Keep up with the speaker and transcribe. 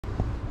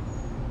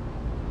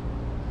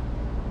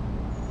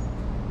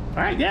All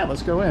right, yeah,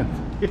 let's go in.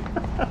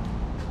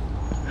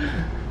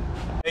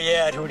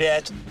 Yeah, do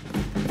that.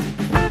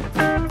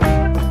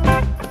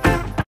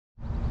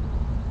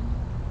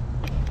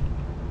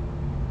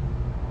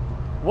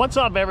 What's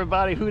up,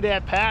 everybody? Who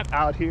Dat Pat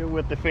out here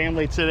with the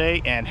family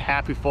today, and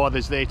happy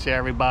Father's Day to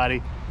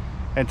everybody.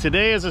 And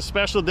today is a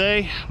special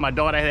day. My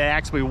daughter had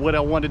asked me what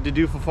I wanted to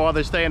do for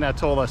Father's Day, and I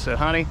told her, I said,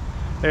 honey,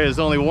 there's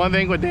only one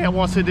thing what Dad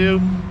wants to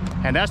do,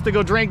 and that's to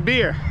go drink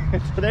beer.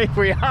 And today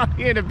we're out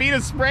here in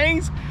Avita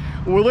Springs.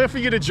 We're looking for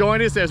you to join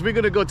us as we're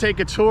gonna go take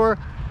a tour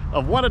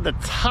of one of the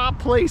top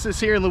places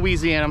here in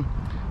Louisiana,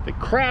 the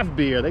craft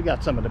beer. They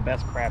got some of the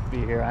best craft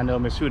beer here. I know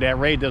Miss Who Dat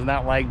Ray does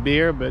not like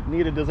beer, but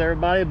neither does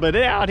everybody. But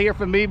they're out here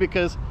for me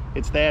because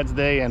it's Dad's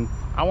Day and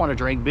I want to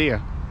drink beer.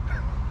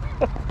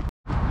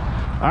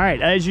 All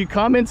right, as you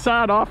come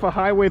inside off of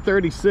Highway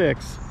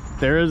 36,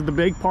 there is the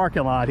big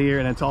parking lot here,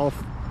 and it's all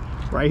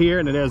right here,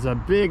 and there's a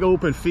big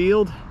open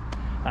field,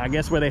 I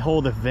guess, where they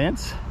hold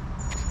events.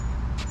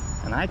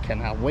 And I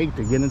cannot wait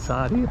to get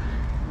inside here.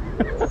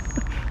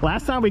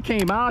 Last time we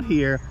came out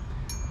here,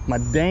 my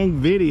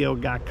dang video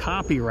got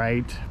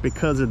copyright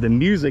because of the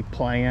music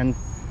playing,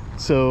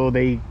 so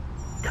they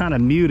kind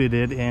of muted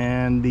it,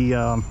 and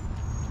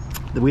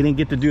we didn't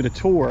get to do the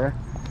tour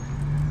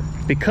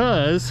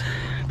because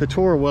the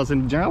tour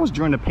wasn't, I was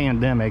during the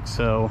pandemic,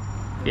 so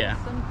yeah.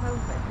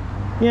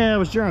 Yeah, it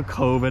was during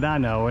COVID. I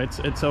know, it's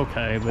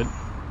okay, but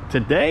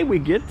today we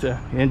get to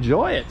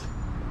enjoy it.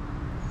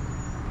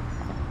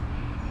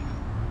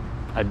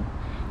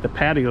 The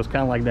patio is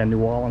kind of like that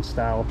New Orleans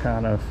style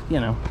kind of,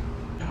 you know.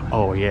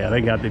 Oh yeah, they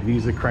got the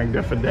music cranked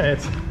up for that.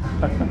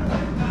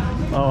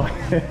 Oh.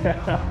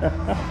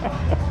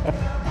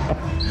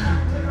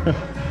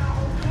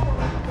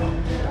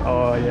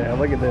 Oh yeah,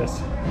 look at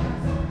this.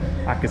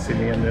 I could see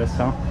me in this,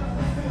 huh?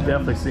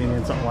 Definitely see me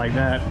in something like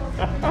that.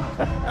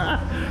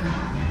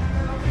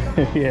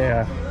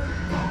 Yeah.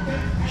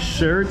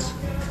 Shirts,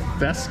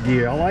 fest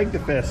gear. I like the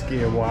fest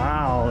gear.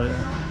 Wow.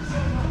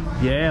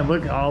 Yeah,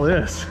 look at all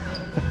this.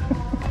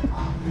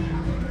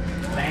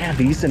 Man,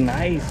 these are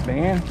nice,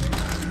 man.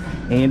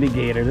 Andy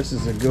Gator, this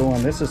is a good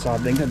one. This is, I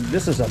think,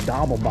 this is a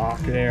Doppelbock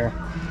there.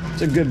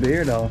 It's a good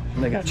beer though.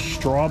 They got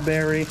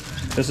strawberry.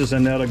 This is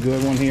another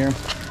good one here.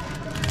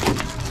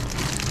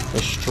 The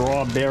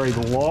strawberry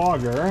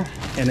lager.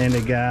 And then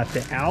they got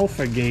the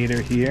Alpha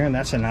Gator here, and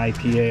that's an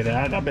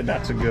IPA. I bet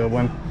that's a good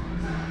one.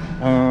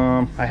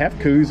 I have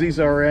koozies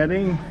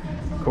already.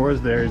 Of course,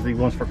 there's the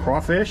ones for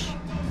crawfish.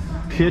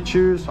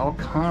 Pitchers, all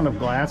kind of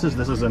glasses.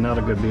 This is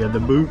another good beer. The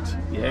Boot,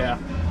 yeah.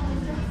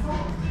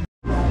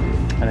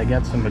 And they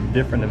got some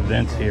different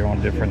events here on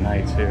different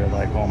nights here.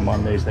 Like on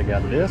Mondays they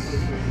got this.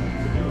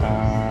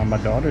 My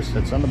daughter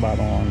said something about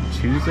on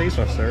Tuesdays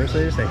or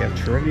Thursdays they have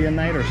trivia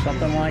night or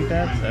something like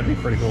that. That'd be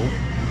pretty cool.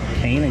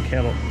 Cane and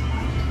Kettle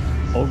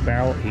Oak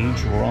Barrel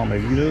Aged Rum.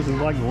 If you those who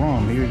like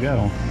rum, here you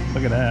go.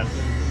 Look at that.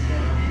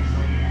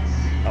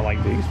 I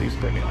like these. These are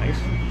pretty nice.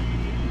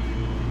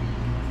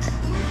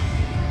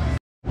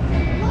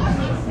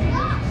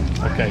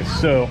 Okay,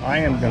 so I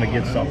am gonna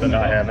get something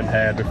I haven't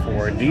had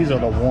before. These are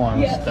the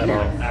ones that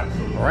are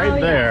right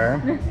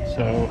there.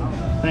 So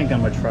I think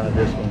I'm gonna try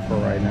this one for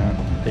right now.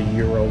 The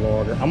Euro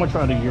Lager. I'm gonna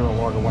try the Euro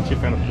Lager once you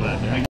finish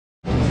with that.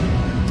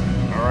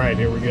 All right,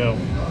 here we go.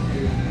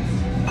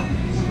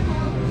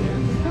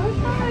 Can we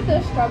try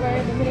the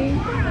strawberry liberty?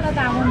 Not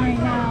that one right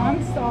now.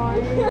 I'm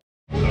sorry.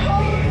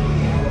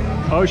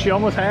 Oh, she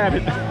almost had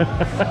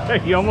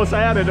it. You almost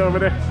had it over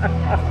there.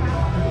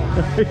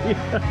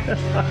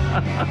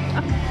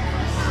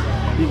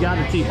 You got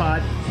a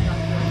teapot.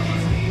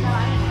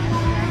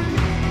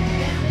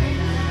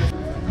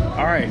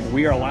 All right,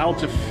 we are allowed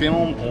to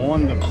film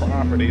on the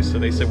property, so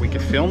they said we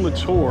could film the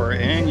tour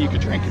and you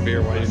could drink a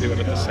beer while you do it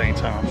at the same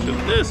time. So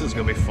this is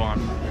gonna be fun.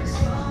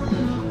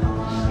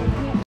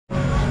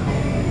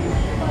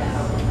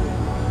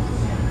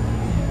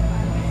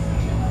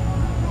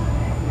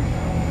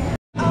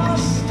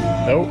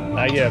 Nope,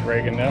 not yet,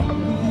 Reagan, no.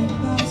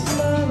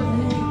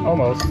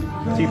 Almost.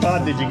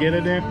 Teapot, did you get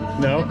it in?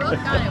 No? We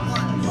both got it once.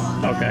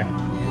 Okay. I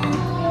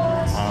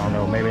don't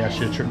know, maybe I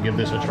should give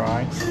this a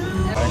try.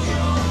 Okay.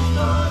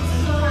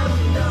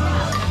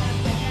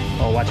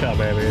 Oh, watch out,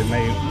 baby. It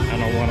may, I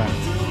don't want to.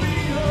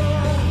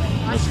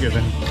 Let's give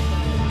it.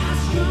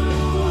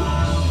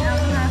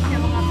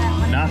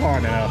 Not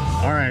hard enough.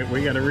 All right,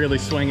 we got to really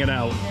swing it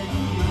out.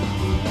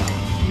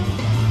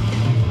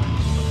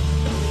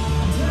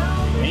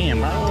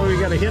 Damn, how long we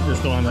got to hit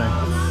this darn thing?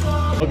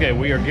 Okay,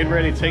 we are getting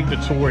ready to take the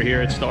tour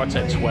here. It starts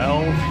at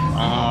 12.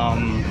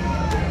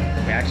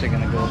 We're actually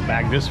going to go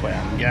back this way,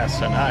 I'm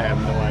guessing. I have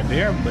no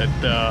idea, but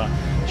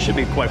should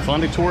be quite fun.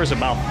 The tour is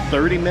about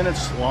 30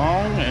 minutes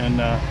long,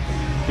 and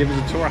give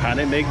us a tour how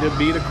they make the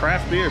beer, the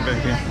craft beer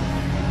back here.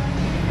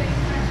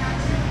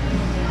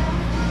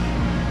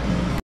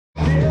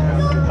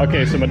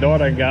 Okay, so my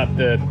daughter got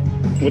the,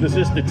 what is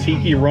this, the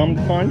Tiki Rum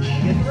Punch?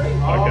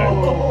 Okay.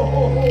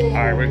 All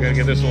right, we're going to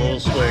give this a little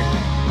swig.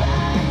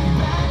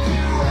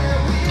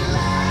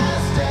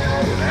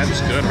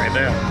 That's good right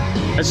there.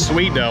 That's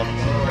sweet though.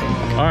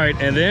 All right,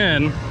 and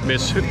then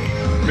Miss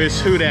Miss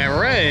Who Dat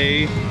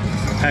Ray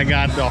had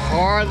got the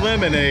hard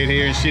lemonade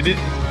here, and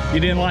you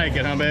didn't like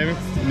it, huh, baby?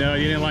 No,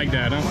 you didn't like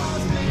that, huh?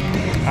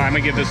 All right, I'm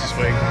gonna give this a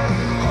swig.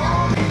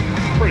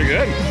 Pretty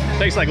good.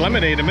 Tastes like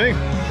lemonade to me.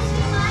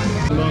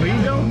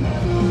 Mojito?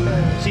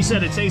 She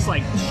said it tastes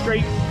like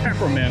straight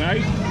peppermint,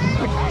 right?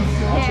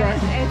 I'll try.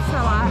 It's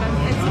a lot of,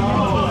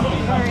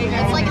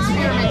 it's like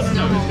spearmint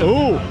stuff.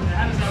 Ooh.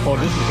 Oh,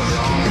 this is gonna be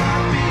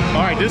awesome.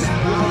 All right, this.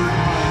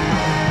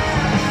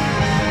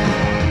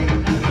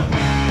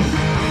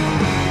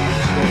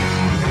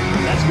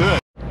 That's good.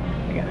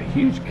 They got a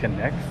huge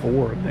Connect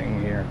 4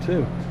 thing here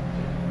too.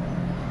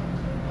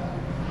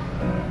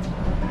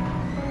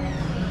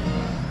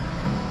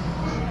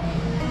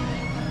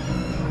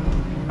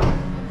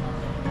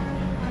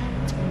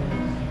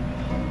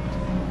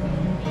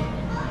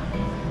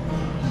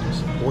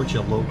 Support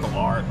your local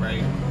art,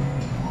 right?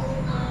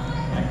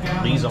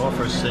 These are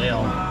for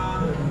sale.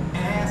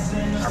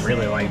 I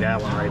really like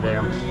that one right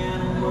there.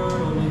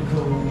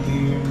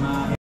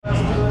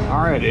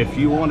 All right, if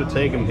you want to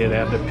take them here, they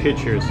have the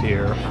pictures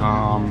here.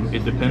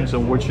 It depends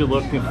on what you're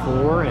looking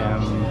for,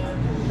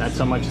 and that's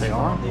how much they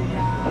are.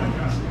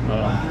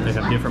 They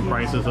have different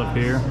prices up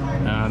here.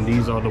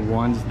 These are the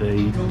ones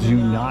they do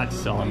not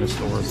sell in the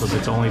store, so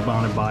it's only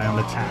bound to buy on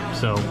the tap.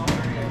 So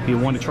if you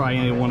want to try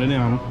any one of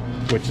them,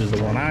 which is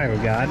the one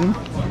I've gotten,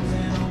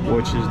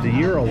 which is the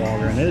Euro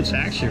Lager, and it's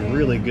actually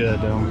really good.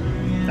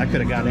 I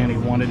could have got any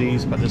one of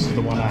these, but this is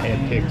the one I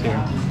had picked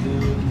here.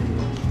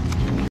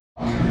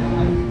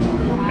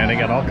 And they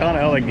got all kind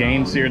of other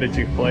games here that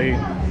you play.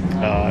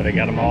 They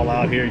got them all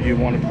out here. You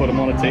want to put them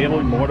on a table,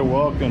 you're more than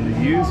welcome to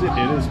use it.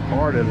 It is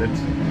part of it.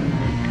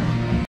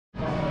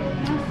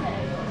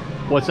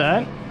 What's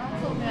that?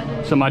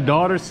 So my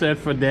daughter said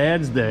for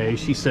Dad's Day,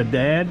 she said,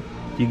 Dad,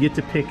 you get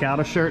to pick out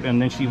a shirt,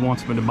 and then she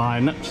wants me to buy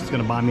she's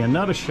going to buy me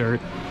another shirt.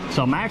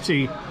 So I'm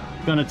actually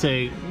going to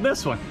take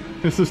this one.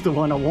 This is the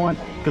one I want,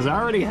 because I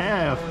already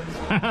have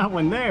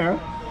one there,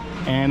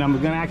 and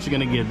I'm actually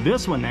going to get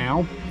this one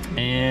now.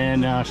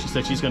 And she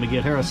said she's going to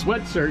get her a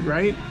sweatshirt,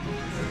 right?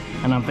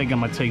 And I'm thinking I'm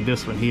going to take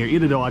this one here,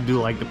 even though I do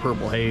like the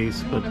purple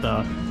haze, but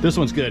this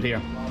one's good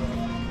here.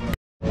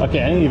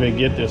 Okay, I didn't even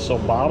get this. So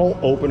bottle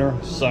opener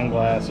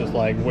sunglasses,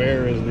 like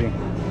where is the...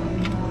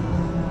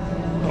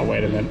 Oh,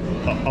 wait a minute.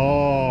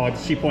 Oh,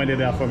 she pointed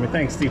it out for me.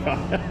 Thanks, Steve.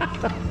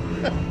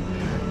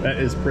 That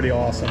is pretty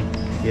awesome.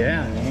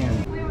 Yeah,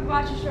 man. We would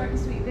watch a short and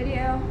sweet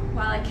video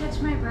while I catch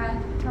my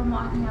breath from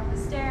walking up the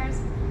stairs,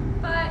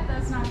 but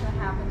that's not going to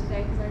happen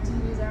today because our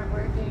TVs aren't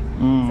working.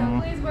 So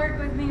please work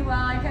with me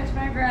while I catch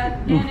my breath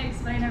and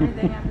explain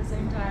everything at the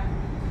same time.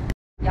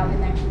 Y'all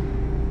been there?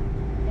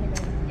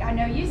 Anybody? I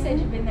know you said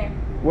you've been there.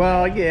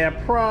 Well, yeah,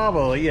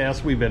 probably.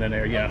 Yes, we've been in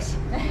there, yes.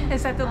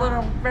 Is that the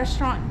little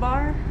restaurant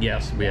bar?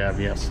 Yes, we have,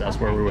 yes. That's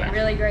where we went.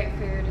 Really great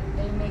food.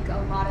 They make a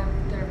lot of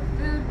their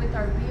food with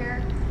our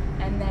beer,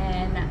 and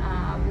then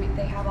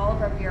they have all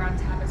of our beer on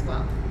tap as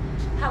well.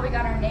 How we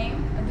got our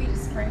name, Avita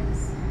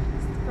Springs,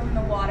 from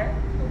the water.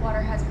 The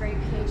water has great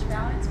pH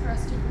balance for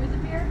us to brew the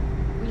beer.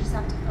 We just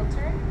have to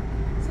filter it,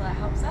 so that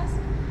helps us.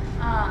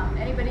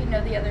 Anybody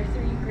know the other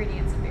 3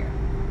 ingredients of beer?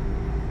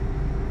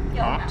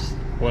 Hops?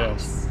 What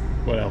else?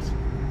 What else?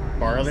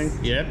 Barley?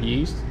 Yep,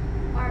 yeast.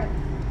 Barley,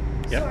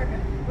 Yep.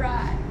 sorghum,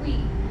 rye,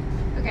 wheat.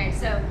 Okay,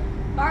 so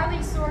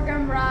barley,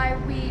 sorghum, rye,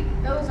 wheat,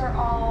 those are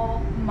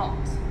all malt.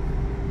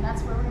 And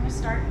that's where we're going to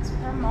start. It's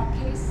with our malt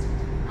case.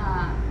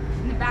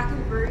 In the back of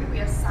the brewery, we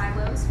have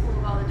silos full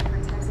of all the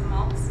different types of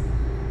malts.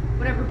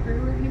 Whatever brew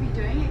we're going to be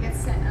doing, it gets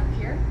sent up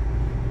here.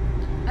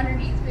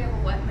 Underneath, we have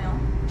a wet mill.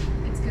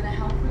 It's going to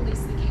help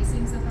release the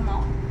casings of the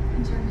malt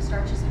and turn the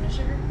starches into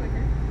sugar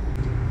quicker.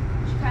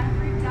 She kind of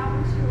freaked out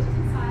when she looked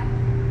inside.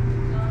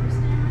 You'll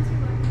understand once you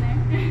look in there.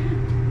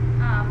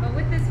 But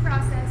with this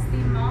process, the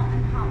malt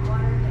and hot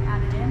water get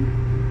added in,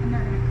 and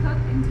they're going to cook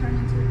and turn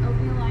into an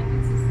oatmeal-like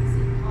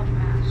consistency called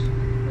mash,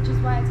 which is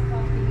why it's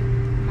called the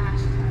mash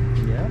tun.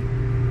 Yeah.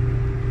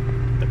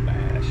 The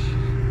mash.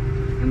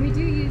 And we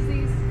do use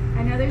these.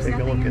 I know there's Take a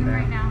nothing look in them at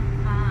right now.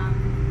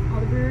 All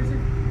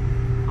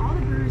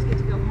the brewers get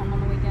to go home on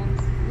the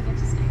weekends. We get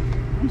to stay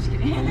here. I'm just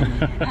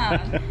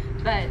kidding.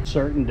 But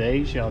Certain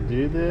days y'all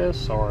do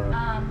this, or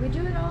we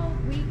do it all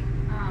week,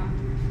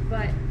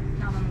 but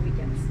not on the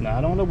weekends.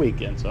 not on the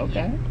weekends?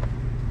 Okay.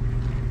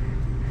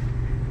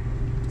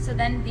 So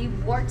then the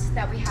wort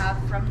that we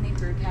have from the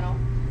brew kettle,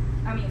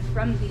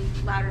 from the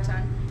lauter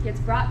tun, gets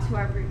brought to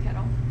our brew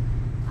kettle.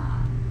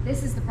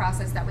 This is the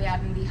process that we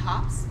add in the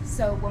hops.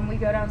 So when we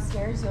go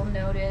downstairs, you'll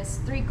notice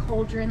 3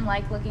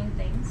 cauldron-like looking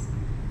things.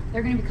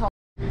 They're going to be called.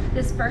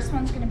 This first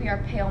one's going to be our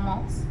pale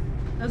malts.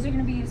 Those are going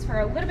to be used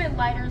for a little bit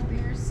lighter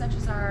beers, such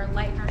as our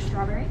light and our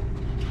strawberry.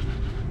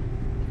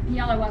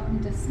 Y'all are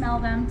welcome to smell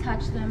them,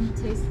 touch them,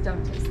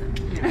 don't taste them.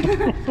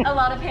 Yeah. A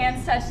lot of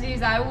hands touch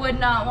these. I would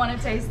not want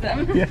to taste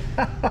them. Yeah.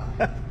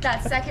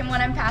 That second one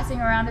I'm passing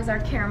around is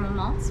our caramel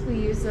malts. We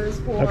use those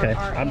for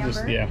our amber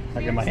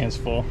I get my hands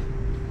full.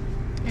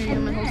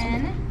 And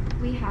then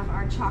we have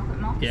our chocolate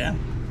malts. Yeah.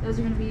 Those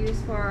are going to be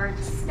used for our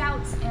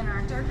stouts and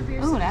our darker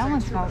beers. Oh, that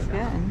one smells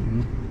good.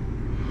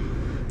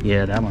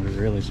 Yeah, that one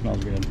really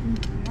smells good.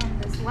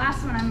 And this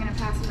last one I'm gonna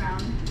pass around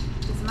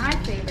is my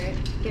favorite,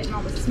 getting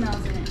all the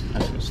smells in it.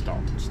 That's what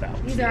stout.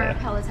 These are our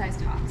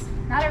pelletized hops.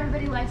 Not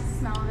everybody likes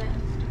the smell of it.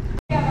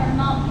 We have our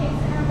malt case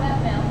and our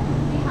wet mill.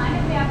 Behind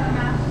it we have our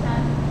mash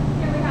tun.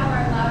 Here we have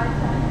our lauer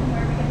tun,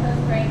 where we get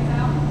those grains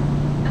out.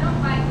 I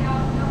don't bite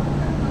y'all, no,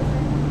 come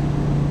closer.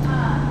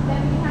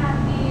 Then we have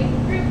the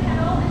brew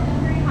kettle and the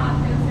 3 hop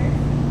toasters.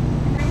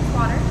 It brings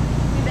water.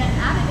 We then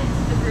add it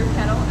into the brew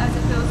kettle as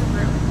it fills the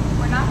brew.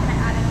 We're not going to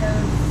add in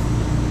those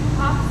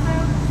hops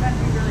though, that'd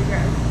be really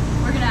gross.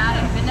 We're going to add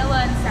in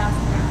vanilla and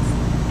sassafras.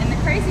 And the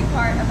crazy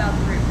part about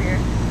the root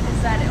beer is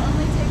that it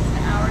only takes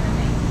an hour to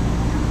make.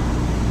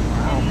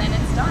 And then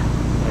it's done.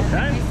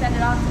 Okay. And we send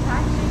it off to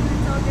packaging and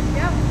it's all good to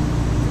go.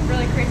 It's a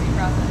really crazy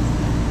process.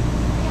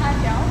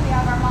 Behind y'all, we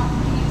have our malt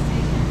cleaning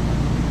station.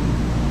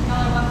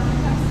 Y'all are welcome to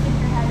come stick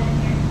your head in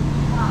here.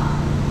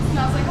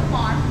 Smells like a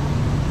farm.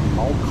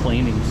 Malt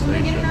cleaning When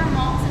we get in station. our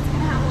malts, it's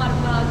going to have a lot of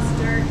bugs,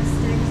 dirt,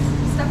 sticks,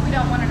 stuff we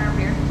don't want in our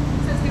beer.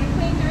 So it's going to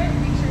clean through it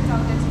and make sure it's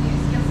all good to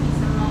use. You'll see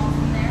some malts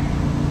in there.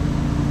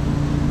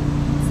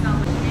 It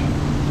smells like it.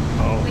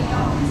 Oh, But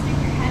y'all wow. can stick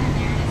your head in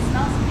there and it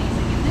smells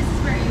amazing. And this is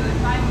where you would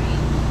find me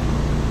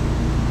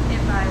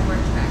if I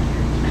worked back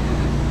here.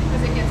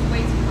 Because it gets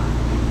way too hot.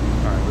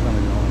 All right, we're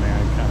gonna go in there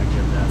and kind of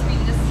give that.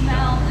 Between the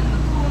smell and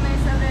the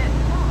coolness of it.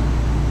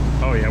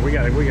 Oh yeah, we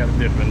got to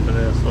dip into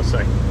this. Let's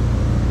see.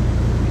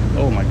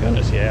 Oh my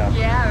goodness, yeah.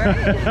 Yeah,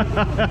 right?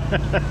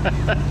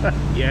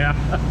 Yeah.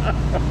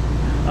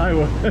 I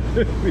would.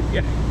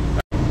 Yeah.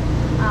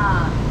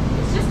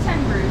 It's just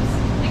 10 brews.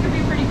 It could be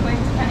pretty quick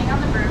depending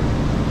on the brew.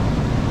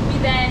 We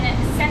then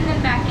send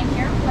them back in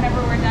here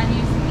whenever we're done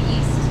using the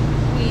yeast.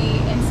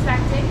 We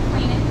inspect it,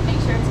 clean it, make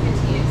sure it's good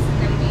to use, and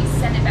then we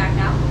send it back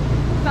out.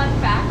 Fun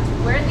fact,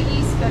 where the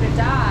yeast go to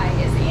die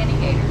is the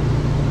antegator.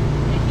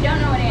 And if you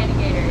don't know what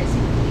antegator is, you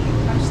can leave.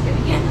 I'm just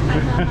kidding.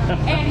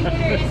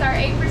 Antegator is our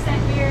 8%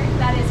 beer.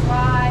 That is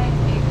why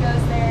it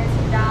goes there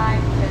to die,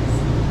 because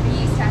the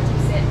yeast has to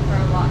sit for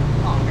a lot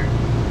longer.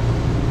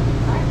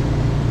 Alright.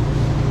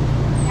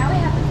 Now we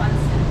have the fun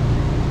stuff.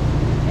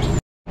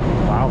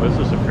 Wow, this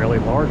is a fairly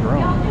large Y'all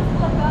room. just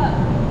look up.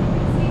 You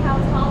can see how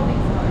tall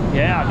these are.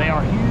 Yeah, they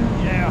are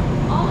huge. Yeah.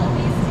 All of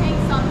these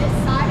tanks on this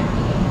side of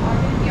me are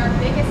going to be our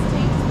biggest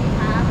tanks we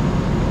have.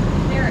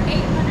 They're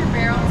 800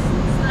 barrels,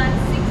 so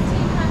that's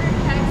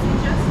 1,600 kegs in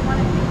just one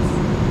of these.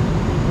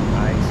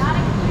 Nice. Not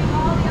including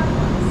all the other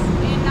ones,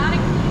 and not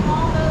including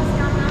all those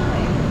down that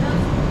way.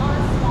 Those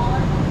are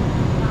smaller.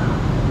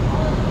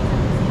 All of these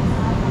are the same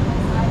size on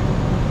this side.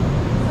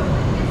 So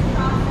with this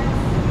process,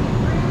 we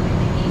brew and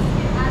the yeast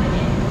get added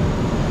in.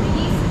 The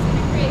yeast is going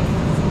to create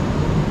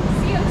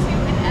CO2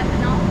 and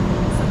ethanol,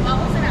 so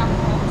bubbles and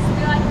alcohol. So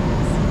we like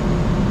this.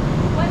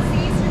 Once the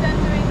yeast are done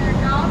doing their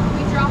job,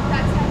 we drop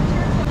that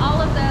temperature. All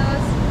of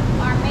those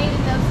are made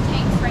in those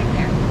tanks right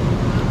there.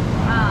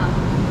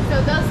 So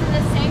those are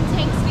the same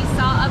tanks we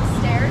saw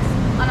upstairs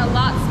on a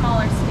lot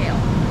smaller scale.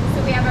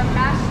 So we have our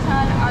mash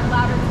tun, our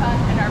lauter tun,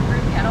 and our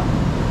brew kettle.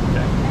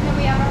 Okay. And then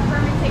we have our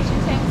fermentation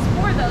tanks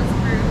for those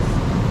brews.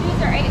 These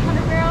are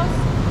 800 barrels.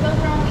 Those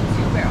are only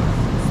 2 barrels.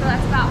 So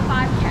that's about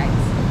 5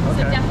 kegs.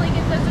 So Okay. definitely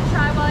give those a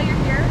try while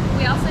you're here.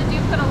 We also do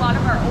put a lot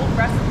of our old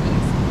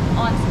recipes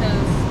onto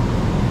those.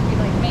 We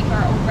like make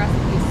our old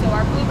recipes. So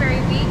our blueberry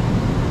wheat,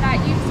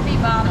 that used to be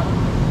bottled.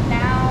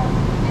 Now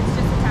it's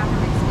just a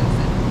tavern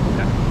exclusive.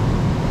 Okay.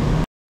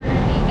 We're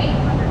going to be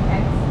 800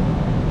 kegs.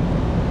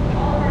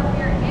 All of our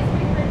beer is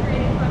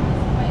refrigerated from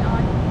this point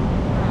on.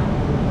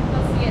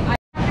 You'll see it.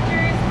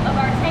 Temperatures of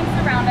our tanks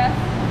around us.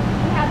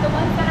 We have the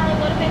ones that are a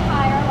little bit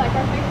higher, like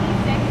our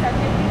 56, our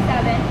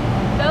 57.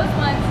 Those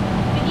ones,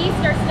 the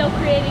yeast are still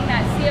creating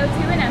that CO2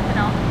 and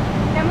ethanol.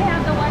 Then we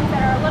have the ones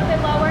that are a little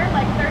bit lower,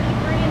 like 33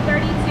 and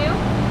 32.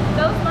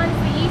 Those ones,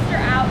 the yeast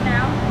are out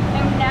now,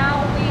 and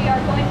now we are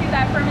going through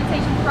that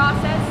fermentation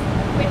process,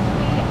 which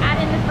we add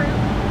in the fruit,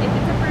 if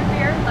it's a fruit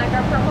beer, like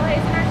our purple haze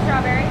and our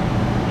strawberry,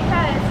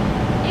 because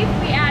if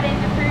we add in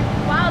the fruit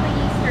while the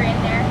yeast are in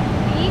there,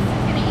 the yeast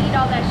is going to eat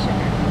all that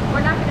sugar.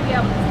 We're not going to be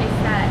able to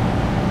taste that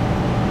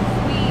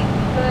sweet,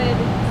 good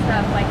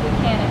stuff like we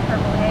can in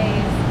purple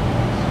haze,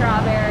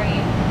 strawberry.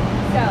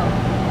 So,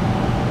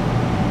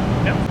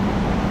 Yep.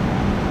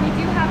 we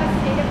do have a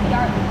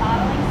state-of-the-art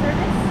bottling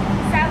service.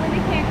 Sadly,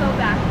 we can't go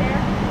back there.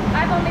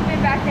 I've only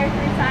been back there 3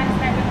 times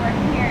and I've been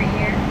working here a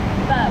year.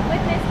 But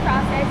with this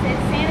process, it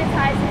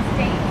sanitizes,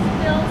 dates,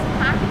 fills,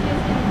 packages,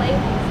 and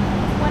labels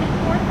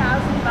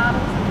 24,000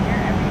 bottles of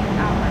beer every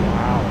hour.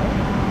 Wow.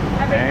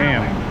 Every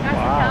Damn. hour. That's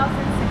Wow.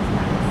 1,006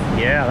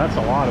 tons. Yeah, that's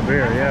a lot of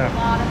beer. That's Yeah.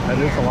 a lot of That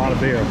is a lot of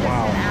beer. Just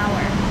Wow. an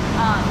hour.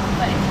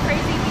 But it's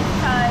crazy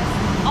because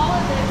all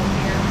of this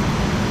beer,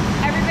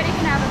 everybody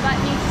can have a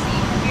button each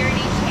seat, a beer in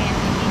each hand.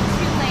 You need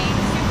 2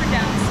 lanes, Super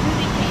Dome,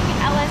 Smoothie King,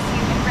 LSU,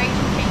 and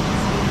Raging Cajun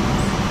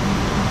Sweetness.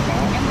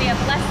 Wow. And we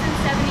have less than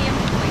 70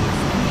 employees,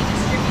 and we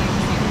distribute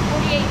to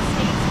 48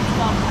 states and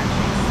 12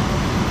 countries.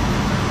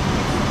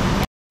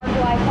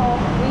 Glycol,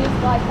 we use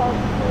glycol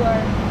for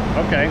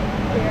Okay.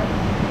 beer.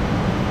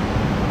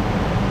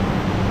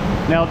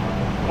 Now,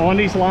 On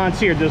these lawns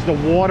here, does the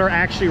water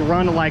actually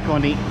run like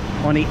on the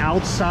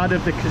outside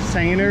of the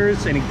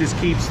containers, and it just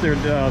keeps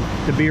the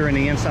beer in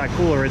the inside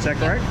cooler? Is that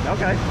correct?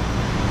 Okay.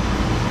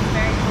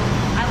 Very cool.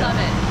 I love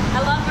it. I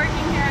love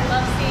working here. I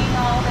love seeing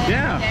all of it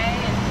every day.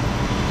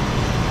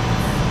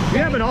 You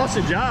have an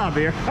awesome job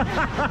here. Hey,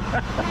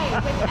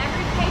 with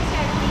every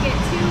paycheck, we get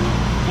 2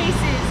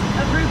 cases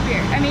of root beer.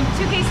 I mean,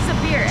 2 cases of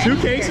beer. 2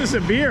 cases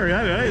of beer.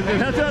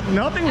 That's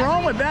nothing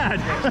wrong with that.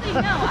 Actually,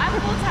 no, I'm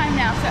full-time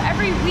now, so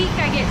every week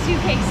I get 2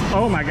 cases.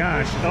 Oh my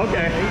gosh.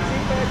 Okay.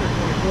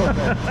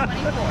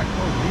 24.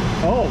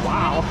 Oh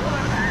wow.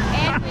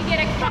 24. And we get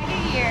a keg a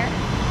year.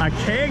 A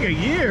keg a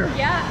year?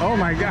 Yeah. Oh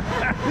my god.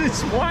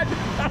 It's what?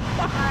 I do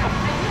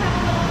have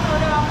a little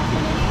photo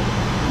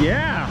opportunity.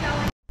 Yeah.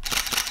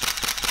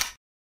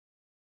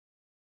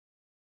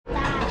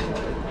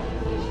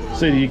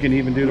 So you can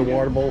even do the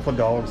water bowl for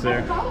dogs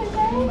there.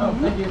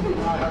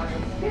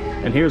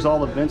 And here's all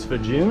the events for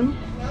June.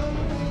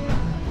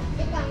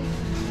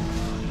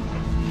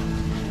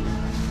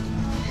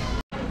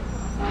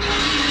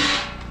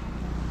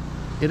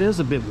 It is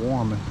a bit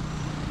warm.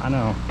 I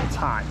know, it's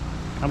hot.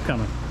 I'm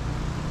coming.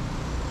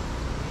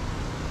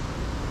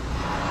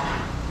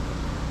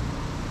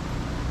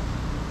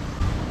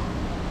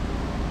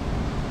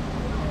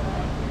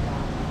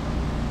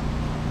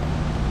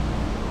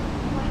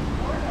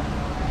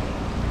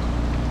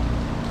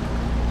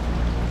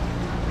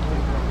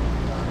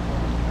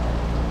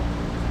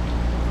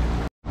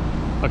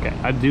 Okay,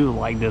 I do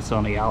like this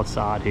on the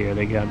outside here.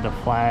 They got the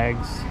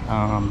flags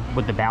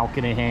with the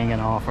balcony hanging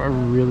off. I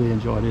really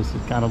enjoy this.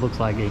 It kind of looks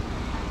like a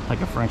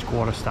French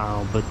Quarter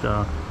style, but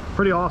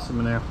pretty awesome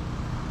in there.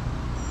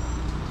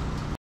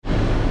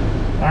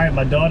 All right,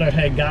 my daughter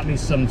had got me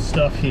some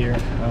stuff here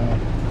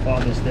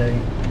Father's Day.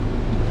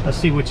 Let's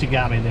see what you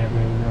got me there,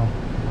 baby girl.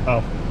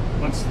 Oh,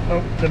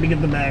 let me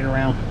get the bag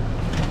around.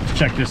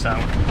 Check this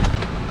out.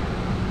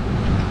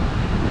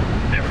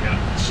 There we go.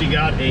 She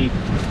got a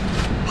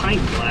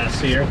pint glass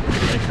here.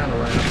 They kind of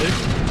wrap it.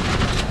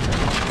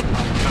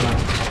 I'll kind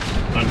of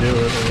undo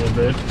it a little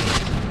bit.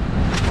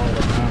 All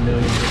the 9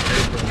 millions of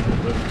paper a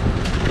little bit.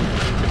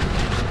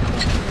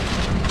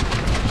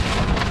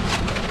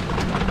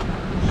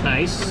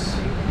 Nice.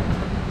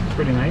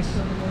 Pretty nice.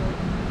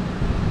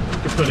 You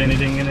can put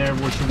anything in there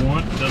what you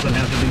want. It doesn't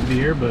have to be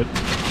beer, but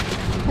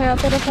Yeah,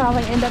 it'll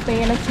probably end up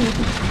being a tea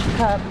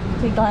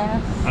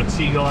glass. a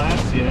tea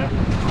glass, yeah.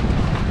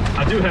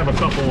 I do have a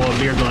couple of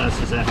beer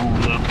glasses at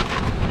home though.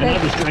 And I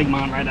just drank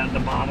mine right out of the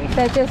bottle.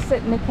 They just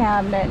sit in the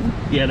cabinet.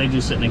 Yeah, they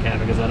just sit in the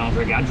cabinet because I don't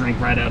drink. I drink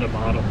right out of the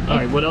bottle. All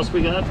right, what else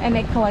we got? And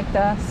they collect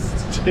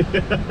dust.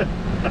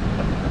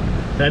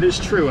 That is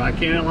true. I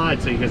can't lie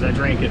to you because I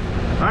drank it.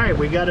 All right,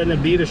 we got an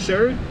Adidas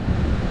shirt.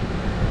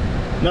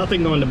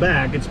 Nothing on the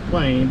back, it's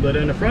plain, but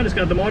in the front it's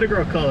got the Mardi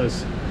Gras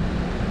colors.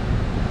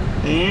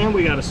 And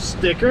we got a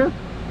sticker.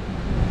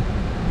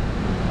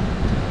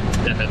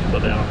 That had to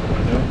put that out the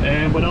window.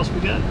 And what else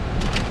we got?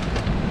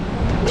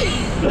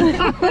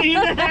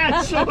 Even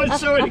that.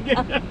 Show it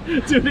again.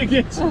 Do it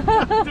again.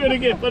 Do it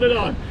again. Put it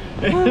on.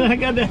 I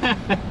got the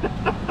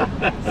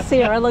hat.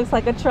 Sierra looks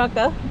like a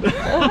trucker.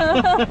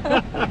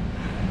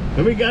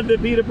 And we got the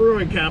Beta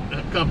Brewing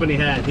Company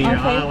hat here. Okay.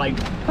 I like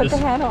Put this. the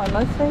hat on,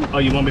 let's see. Oh,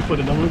 you want me to put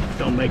it on?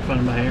 Don't make fun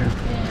of my hair.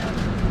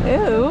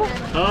 Ooh.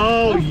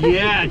 Oh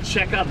yeah,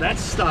 check out that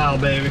style,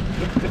 baby.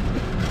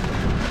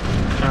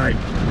 All right,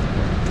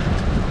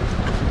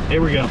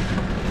 here we go.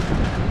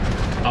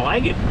 I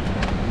like it.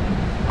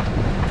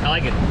 I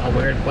like it. I'll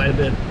wear it quite a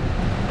bit.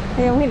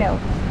 Yeah, we know.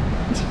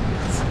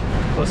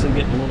 Plus I'm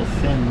getting a little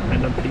thin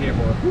right up here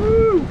more.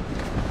 Woo!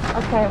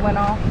 Okay, it went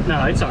off.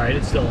 No, it's all right.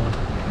 It's still on.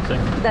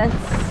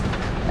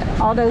 That's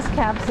all those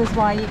caps is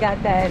why you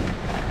got that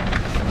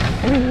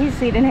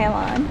reheated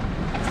hairline.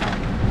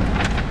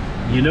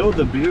 You know,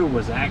 the beer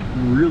was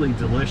really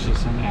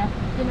delicious in there.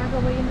 You're not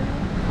going to weigh in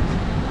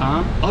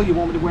Huh? Oh, you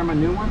want me to wear my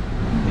new one?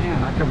 Yeah,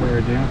 I can wear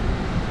it down.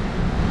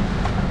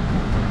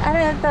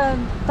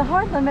 The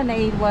hard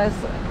lemonade was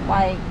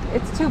like,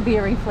 it's too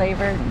beery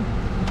flavored.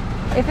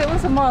 If it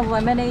was a more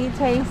lemonade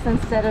taste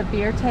instead of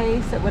beer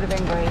taste, it would have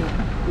been great.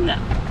 No.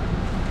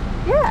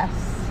 Yes.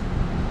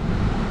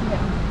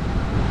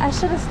 I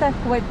should have stuck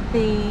with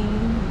the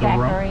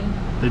daiquiri.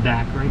 The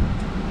daiquiri?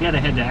 Yeah, they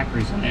had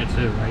daiquiris in there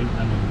too, right?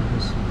 I mean,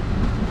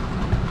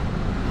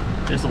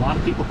 there's a lot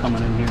of people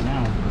coming in here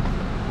now.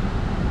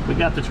 We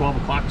got the 12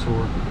 o'clock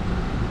tour.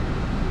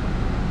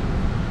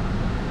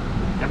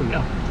 There we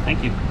go.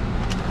 Thank you.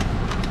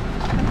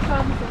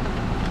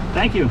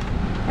 Thank you.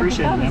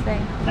 Appreciate it,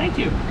 man. Thank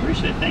you.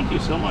 Appreciate it. Thank you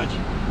so much.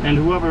 And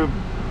whoever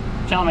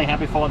telling me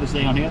Happy Father's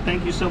Day on here,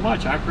 thank you so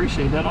much. I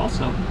appreciate that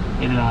also.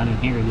 And I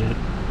didn't hear it yet.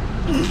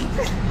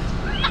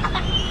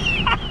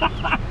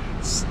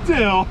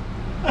 Still.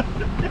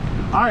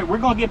 All right, we're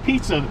gonna get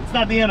pizza. It's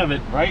not the end of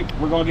it, right?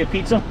 We're gonna get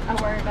pizza. I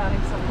worry about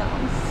him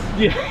sometimes.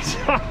 Yes.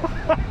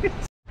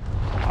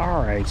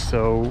 All right,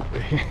 so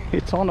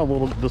it's on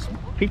this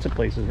pizza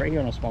place is right here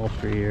on a small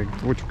street here,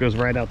 which goes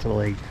right out to the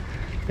lake.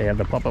 They have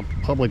the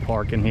public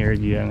park in here,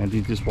 yeah, and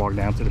you just walk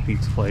down to the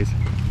pizza place.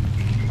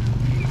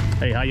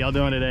 Hey, how y'all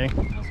doing today?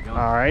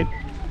 All right.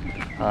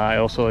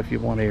 Also, if you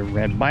want to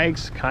rent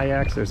bikes,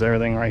 kayaks, there's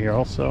everything right here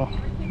also.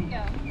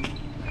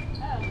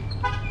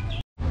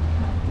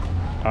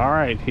 All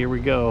right, here we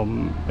go.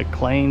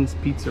 McLean's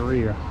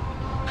Pizzeria.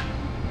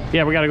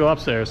 Yeah, we got to go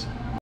upstairs.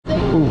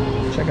 Ooh,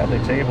 check out the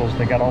tables.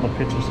 They got all the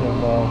pictures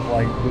of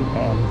like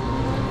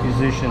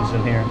musicians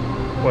in here.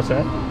 What's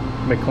that?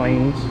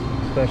 McLean's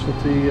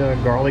specialty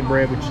garlic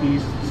bread with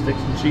cheese, sticks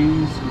and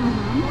cheese.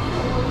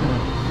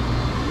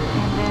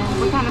 And then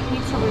what kind of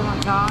pizza we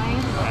want,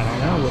 guys? I don't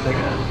know what they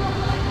got.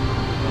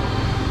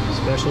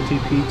 Specialty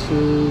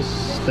pizzas.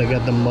 They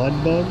got the mud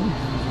bug,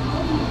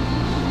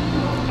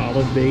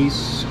 olive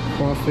base,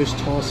 crawfish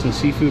tossed and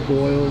seafood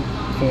boiled,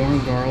 corn,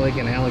 garlic,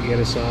 and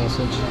alligator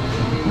sausage.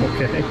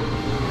 Okay.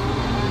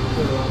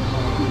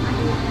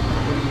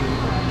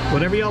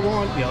 Whatever y'all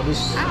want, y'all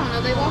just... I don't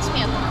know, they lost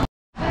me at the...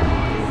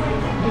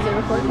 Is it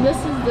recording? This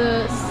is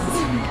the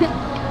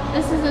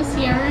this is the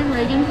Sierra and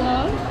Reagan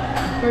vlog.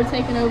 We're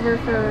taking over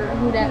for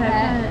Who Dat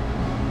Pat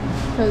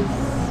because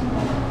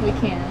we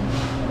can.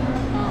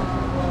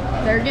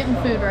 They're getting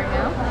food right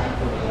now.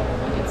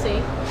 You can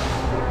see.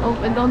 Oh,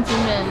 and don't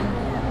zoom in.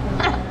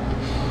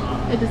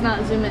 It does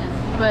not zoom in.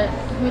 But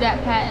Who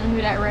Dat Pat and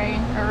Who Dat Ray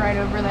are right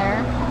over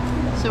there.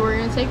 So we're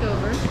gonna take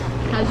over.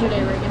 How's your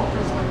day, Reagan?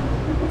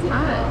 It's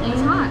hot.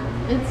 It's hot.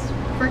 It's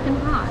freaking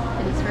hot.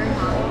 It is very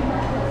hot.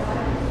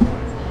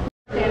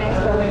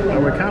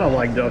 We're kind of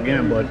like dug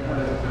in, but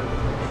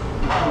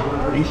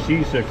these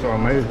cheese sticks are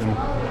amazing.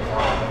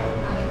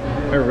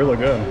 They're really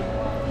good. It's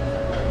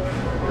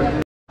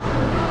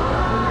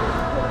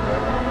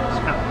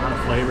got a lot of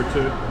flavor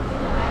to it.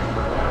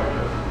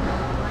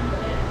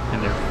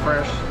 And they're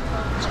fresh.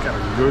 It's got a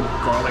good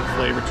garlic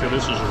flavor to it.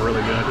 This is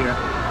really good here.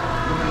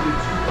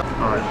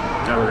 Alright,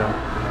 there we go.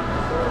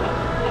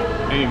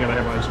 And you gotta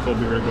have ice cold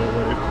beer to go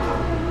with it.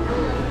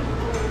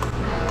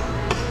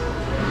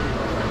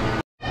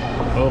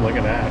 Oh, look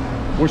at that.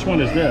 Which one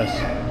is this?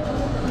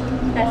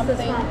 That's the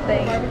swamp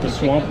thing. The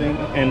swamp thing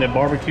and the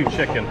barbecue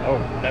chicken. Oh,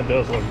 that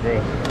does look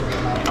good.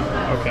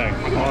 Okay,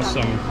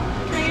 awesome.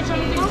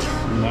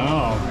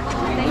 No.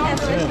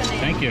 That's it.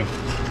 Thank you.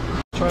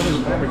 Try this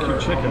barbecue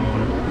chicken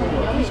one.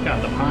 It's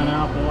got the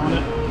pineapple on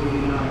it.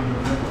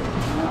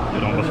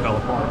 It almost fell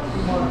apart.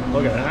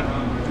 Look at that.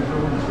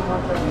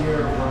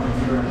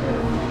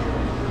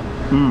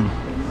 Mmm.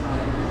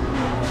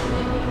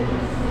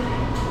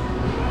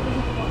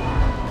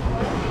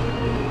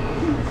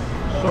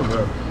 So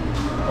good.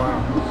 Wow.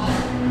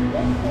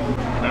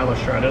 Now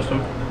let's try this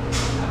one.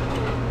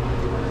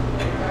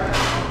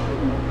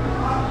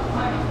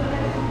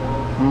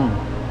 Mmm.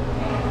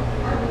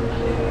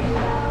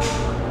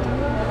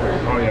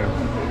 Oh yeah.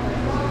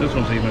 This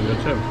one's even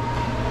good too.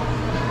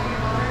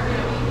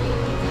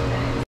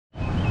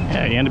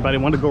 Hey, anybody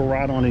want to go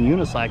ride on a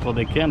unicycle,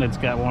 they can. It's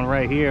got one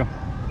right here.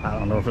 I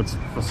don't know if it's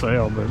for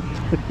sale, but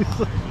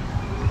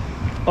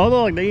oh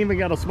look, they even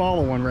got a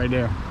smaller one right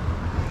there.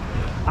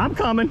 I'm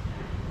coming.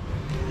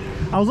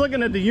 I was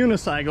looking at the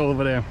unicycle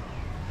over there.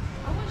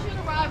 I want you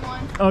to ride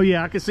one. Oh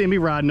yeah, I can see me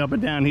riding up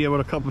and down here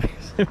with a couple of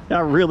I'd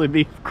really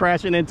be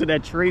crashing into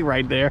that tree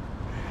right there.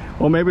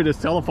 Or maybe this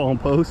telephone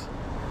post.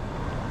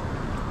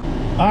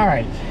 All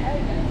right.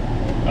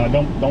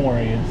 Don't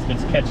worry,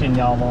 it's catching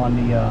y'all on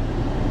the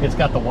it's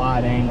got the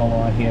wide angle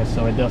on here,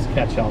 so it does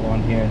catch y'all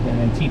on here. And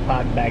then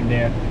Teapot back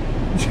there.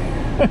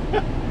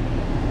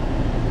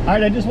 All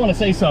right, I just want to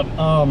say something.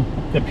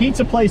 The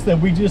pizza place that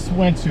we just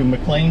went to,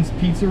 McLean's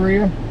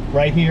Pizzeria,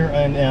 right here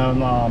in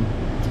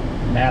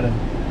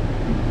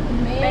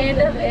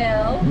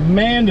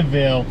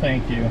Mandeville,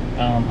 thank you.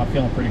 I'm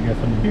feeling pretty good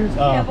from the beers.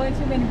 Yeah, way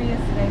too many beers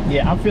today.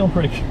 Yeah, I'm feeling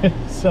pretty good.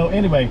 So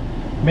anyway,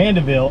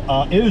 Mandeville,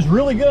 it was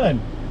really good.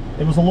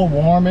 It was a little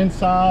warm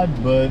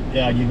inside, but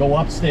you go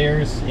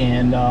upstairs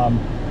and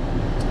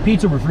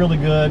pizza was really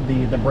good.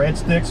 The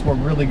breadsticks were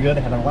really good.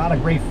 It had a lot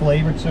of great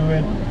flavor to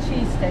it. Oh, the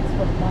cheese sticks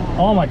were bomb.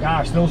 Oh my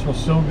gosh, those were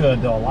so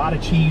good. There was a lot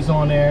of cheese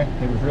on there.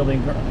 It was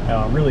really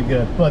really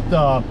good. But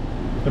the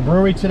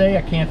brewery today,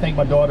 I can't thank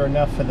my daughter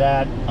enough for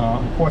that.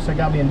 Of course, I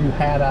got me a new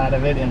hat out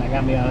of it, and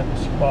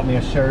she bought me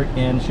a shirt,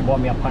 and she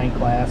bought me a pint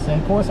glass,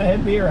 and of course I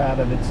had beer out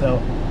of it,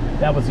 so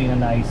that was even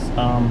nice.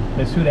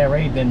 Miss Who Dat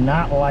Ray did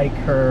not like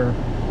her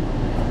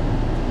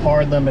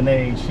hard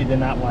lemonade. She did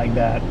not like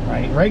that,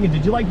 right? Reagan,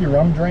 did you like your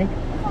rum drink?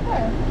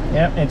 Okay.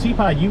 Yeah, and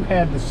Teapot, you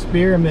had the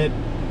spearmint.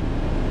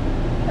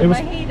 It was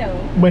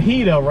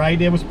mojito,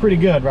 right? It was pretty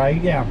good,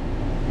 right? Yeah.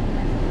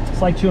 It's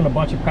like chewing a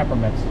bunch of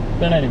peppermints.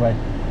 But anyway,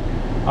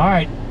 all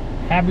right.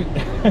 Happy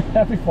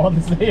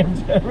Father's Day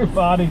to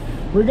everybody.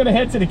 We're gonna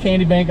head to the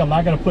candy bank. I'm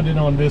not gonna put it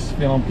on this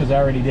film because I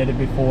already did it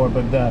before,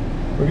 but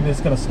we're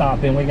just gonna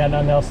stop in. We got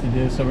nothing else to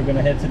do, so we're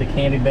gonna head to the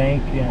candy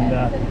bank and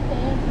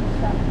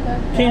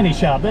candy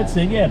shop. That's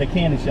it. Yeah, the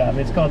candy shop.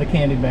 It's called the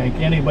candy bank.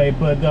 Anyway,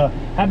 but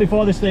happy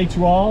Father's Day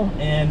to all,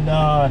 and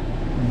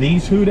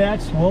these Who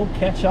Dats will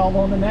catch y'all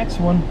on the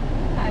next one.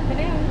 Bye for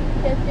now.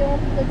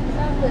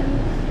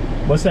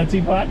 What's that,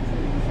 Teapot?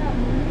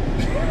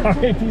 All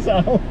right, peace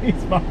out.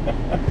 Peace. Bye.